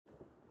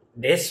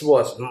This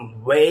was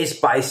way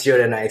spicier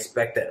than I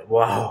expected.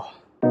 Wow.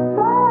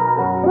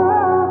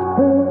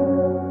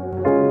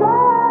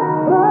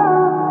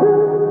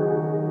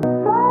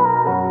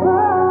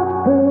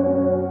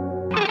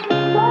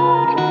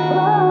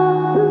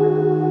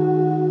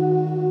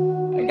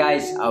 Hey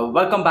guys,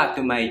 welcome back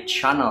to my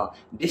channel.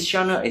 This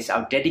channel is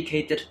our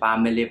dedicated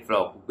family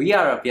vlog. We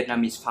are a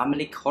Vietnamese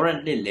family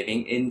currently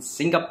living in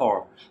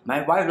Singapore.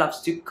 My wife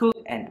loves to cook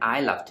and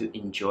I love to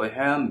enjoy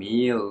her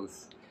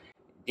meals.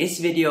 This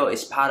video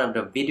is part of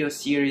the video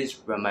series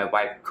where my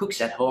wife cooks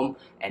at home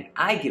and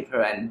I give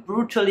her a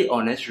brutally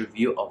honest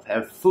review of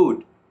her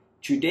food.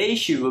 Today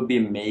she will be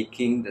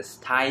making the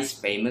Thai's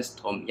famous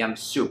Tom Yum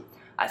soup.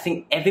 I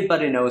think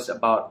everybody knows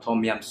about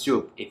Tom Yum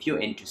soup if you're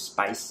into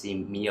spicy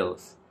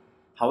meals.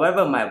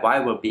 However, my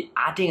wife will be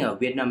adding a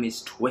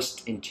Vietnamese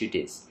twist into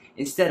this.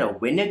 Instead of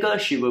vinegar,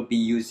 she will be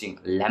using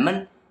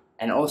lemon,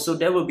 and also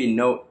there will be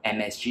no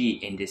MSG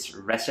in this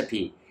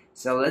recipe.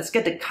 So let's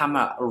get the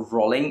camera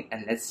rolling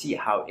and let's see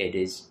how it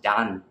is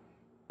done.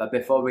 But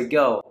before we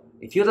go,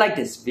 if you like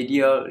this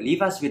video,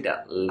 leave us with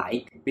a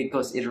like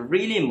because it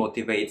really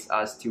motivates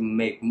us to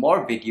make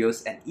more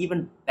videos and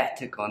even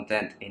better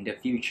content in the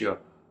future.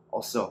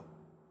 Also,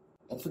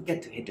 don't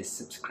forget to hit the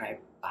subscribe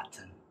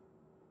button.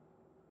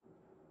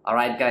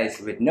 Alright guys,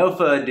 with no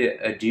further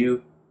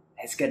ado,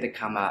 let's get the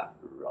camera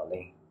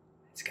rolling.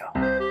 Let's go.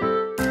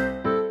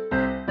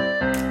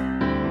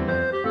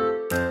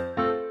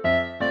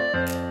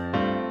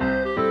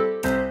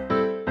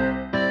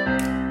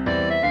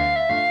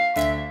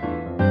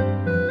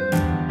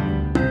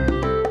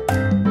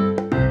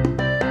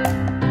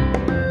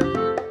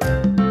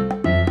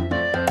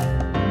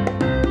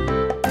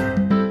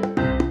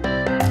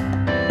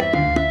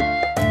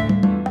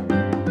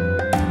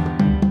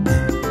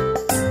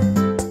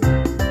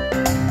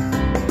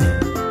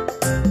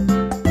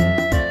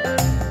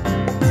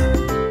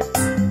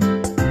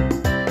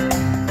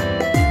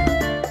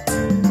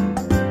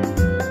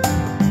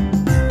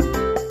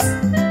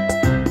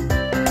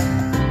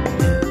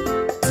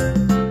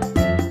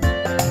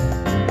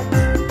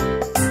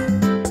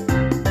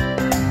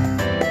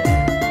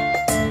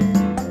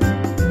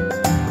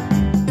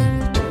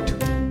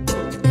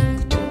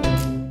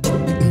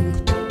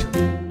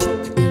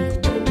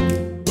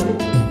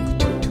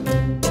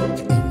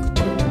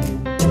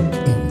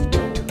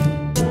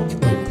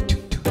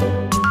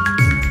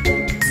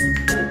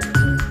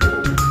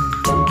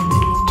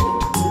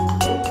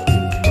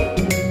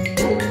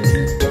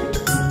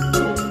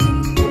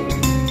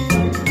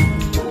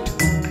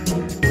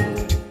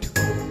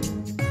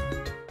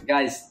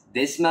 Guys,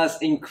 this smells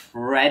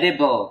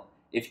incredible.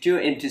 If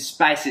you're into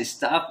spicy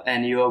stuff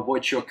and you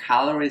watch your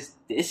calories,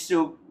 this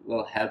soup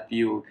will help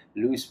you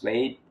lose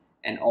weight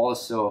and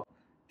also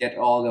get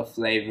all the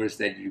flavors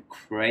that you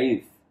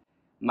crave.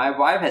 My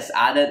wife has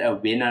added a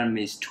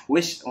Vietnamese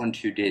twist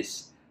onto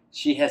this.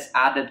 She has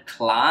added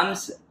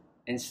clams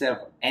instead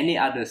of any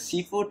other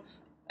seafood,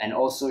 and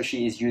also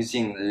she is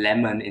using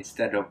lemon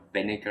instead of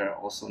vinegar,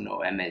 also no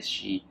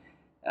MSG.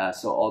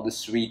 So all the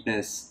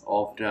sweetness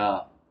of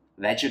the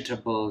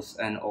vegetables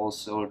and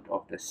also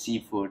of the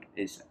seafood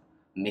is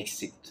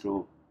mixing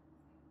through.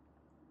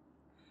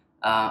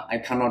 I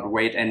cannot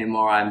wait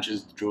anymore. I'm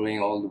just drooling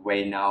all the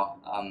way now.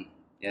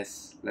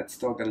 Yes, let's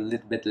talk a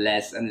little bit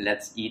less and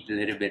let's eat a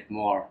little bit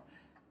more.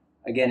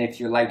 Again,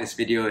 if you like this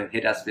video,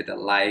 hit us with a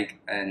like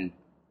and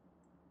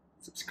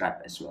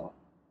subscribe as well.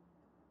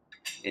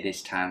 It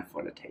is time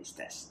for the taste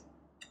test.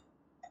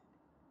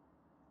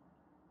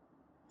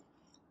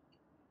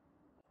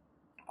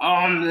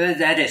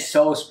 That is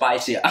so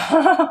spicy.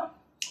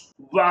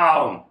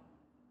 Wow!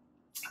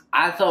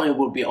 I thought it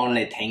would be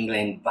only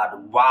tingling,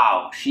 but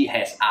wow, she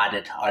has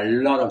added a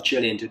lot of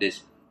chili into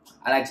this.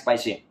 I like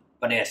spicy,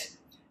 but yes,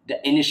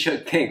 the initial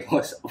kick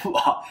was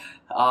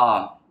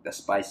wow. The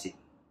spicy.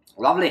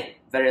 Lovely,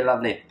 very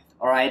lovely.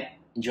 Alright,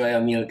 enjoy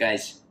your meal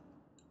guys.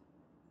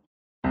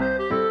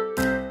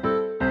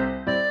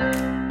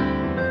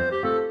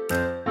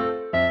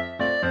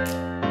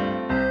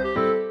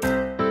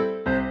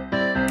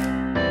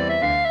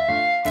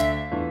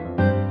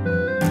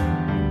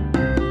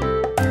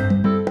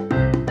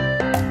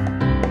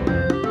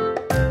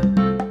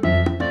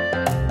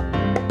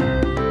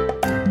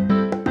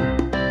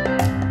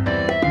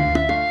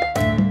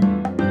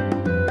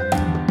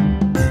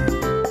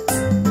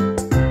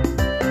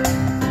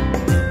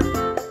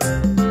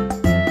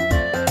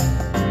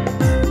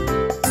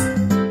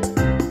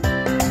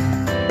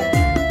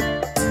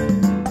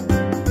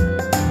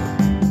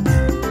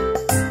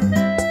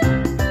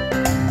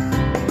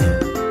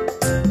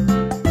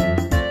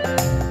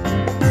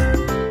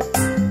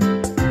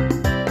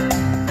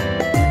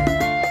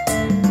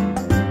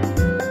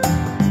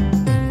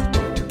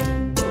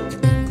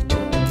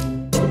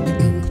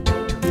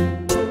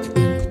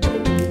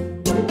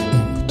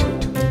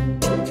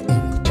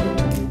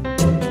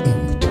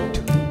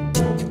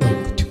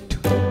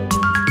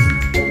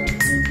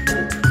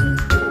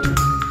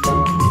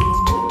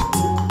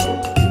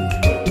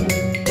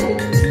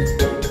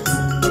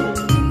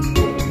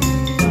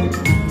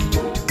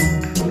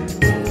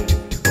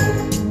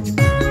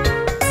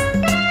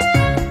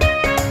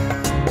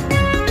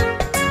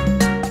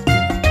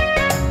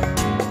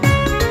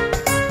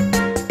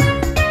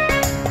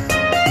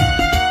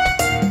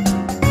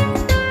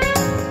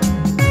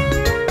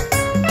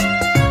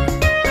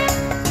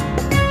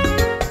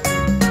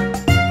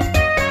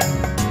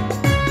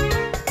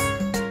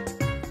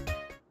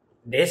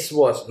 this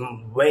was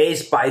way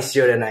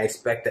spicier than I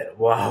expected.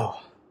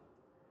 Wow.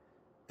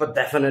 But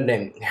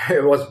definitely,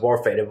 it was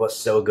worth it. It was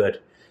so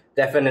good.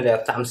 Definitely a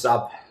thumbs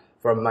up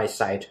from my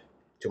side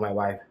to my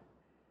wife.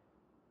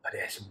 But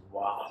it's,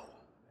 wow,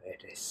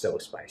 it is so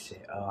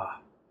spicy.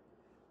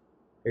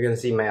 You can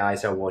see my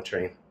eyes are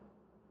watering.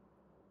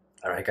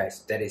 Alright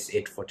guys, that is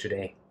it for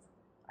today.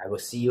 I will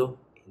see you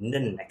in the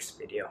next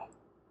video.